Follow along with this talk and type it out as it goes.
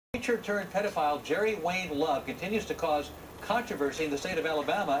Preacher-turned-pedophile Jerry Wayne Love continues to cause controversy in the state of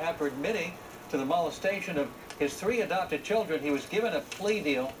Alabama after admitting to the molestation of his 3 adopted children. He was given a plea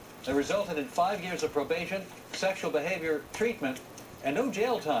deal that resulted in 5 years of probation, sexual behavior treatment, and no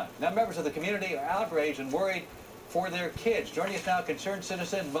jail time. Now members of the community are outraged and worried for their kids. Joining us now, concerned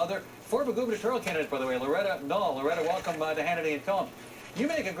citizen, mother, former gubernatorial candidate, by the way, Loretta Nall. Loretta, welcome to Hannity Colmes. You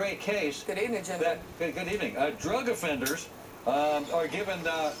make a great case. Good evening, gentlemen. Good evening. Drug offenders are given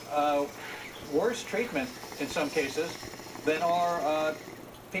worse treatment in some cases than are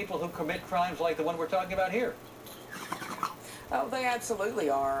people who commit crimes like the one we're talking about here. Oh, they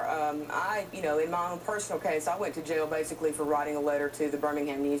absolutely are. In my own personal case, I went to jail basically for writing a letter to the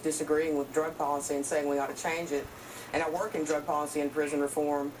Birmingham News disagreeing with drug policy and saying we ought to change it. And I work in drug policy and prison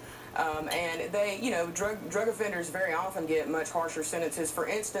reform. And they, drug offenders very often get much harsher sentences. For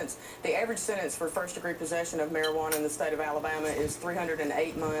instance, the average sentence for first-degree possession of marijuana in the state of Alabama is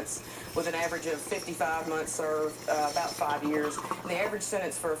 308 months, with an average of 55 months served, about 5 years. And the average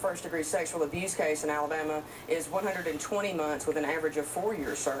sentence for a first-degree sexual abuse case in Alabama is 120 months, with an average of 4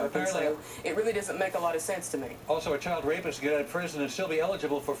 years served. And so it really doesn't make a lot of sense to me. Also, a child rapist can get out of prison and still be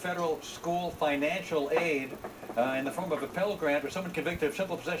eligible for federal school financial aid in the form of a Pell Grant, but someone convicted of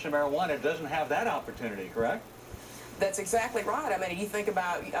simple possession of marijuana doesn't have that opportunity, correct? That's exactly right. I mean, you think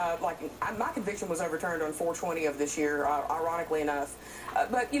about, my conviction was overturned on 4/20 of this year, ironically enough.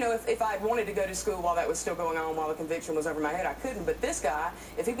 But, if I had wanted to go to school while that was still going on, while the conviction was over my head, I couldn't. But this guy,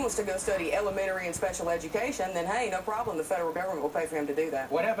 if he wants to go study elementary and special education, then, hey, no problem. The federal government will pay for him to do that.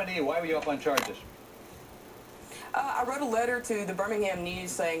 What happened to you? Why were you up on charges? I wrote a letter to the Birmingham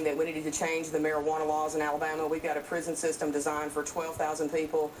News saying that we needed to change the marijuana laws in Alabama. We've got a prison system designed for 12,000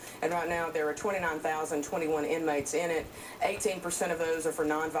 people, and right now there are 29,021 inmates in it. 18% of those are for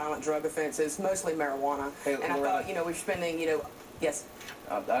nonviolent drug offenses, mostly marijuana. Hey, and I thought, we're spending, yes.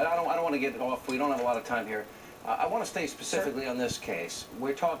 I don't want to get off. We don't have a lot of time here. I want to stay specifically on this case.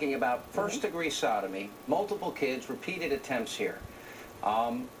 We're talking about first-degree sodomy, multiple kids, repeated attempts here.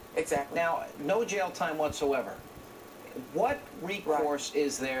 Exactly. Now, no jail time whatsoever. What recourse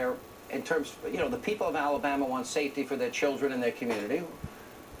is there in terms, the people of Alabama want safety for their children and their community.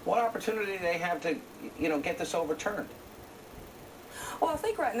 What opportunity do they have to, get this overturned? Well, I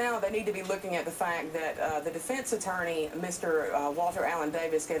think right now they need to be looking at the fact that the defense attorney, Mr. Walter Allen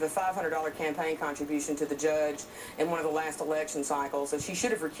Davis, gave a $500 campaign contribution to the judge in one of the last election cycles, and she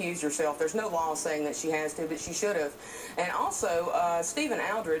should have recused herself. There's no law saying that she has to, but she should have. And also, Stephen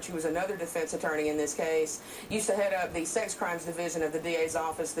Aldridge, who was another defense attorney in this case, used to head up the sex crimes division of the DA's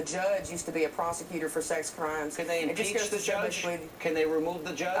office. The judge used to be a prosecutor for sex crimes. Can they impeach the judge? Can they remove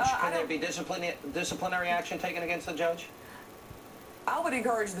the judge? Can there be disciplinary action taken against the judge? I would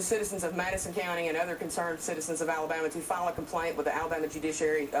encourage the citizens of Madison County and other concerned citizens of Alabama to file a complaint with the Alabama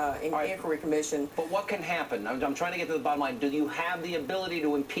Judiciary Inquiry Commission. But what can happen? I'm trying to get to the bottom line. Do you have the ability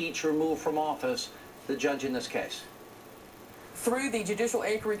to impeach, remove from office the judge in this case? Through the Judicial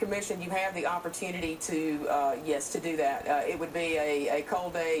Inquiry Commission, you have the opportunity to, yes, to do that. It would be a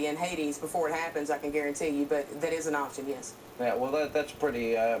cold day in Hades before it happens, I can guarantee you, but that is an option, yes. Yeah, well, that's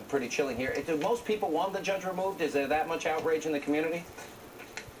pretty chilling here. Do most people want the judge removed? Is there that much outrage in the community?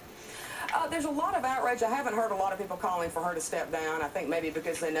 There's a lot of outrage. I haven't heard a lot of people calling for her to step down. I think maybe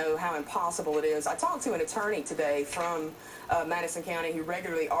because they know how impossible it is. I talked to an attorney today from Madison County who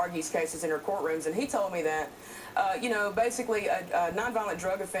regularly argues cases in her courtrooms, and he told me that, basically a nonviolent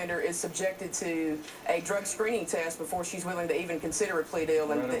drug offender is subjected to a drug screening test before she's willing to even consider a plea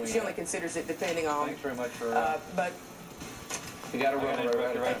deal, and that she only considers it depending on... Thanks very much for... You got to run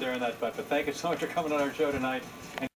right there in that, but thank you so much for coming on our show tonight.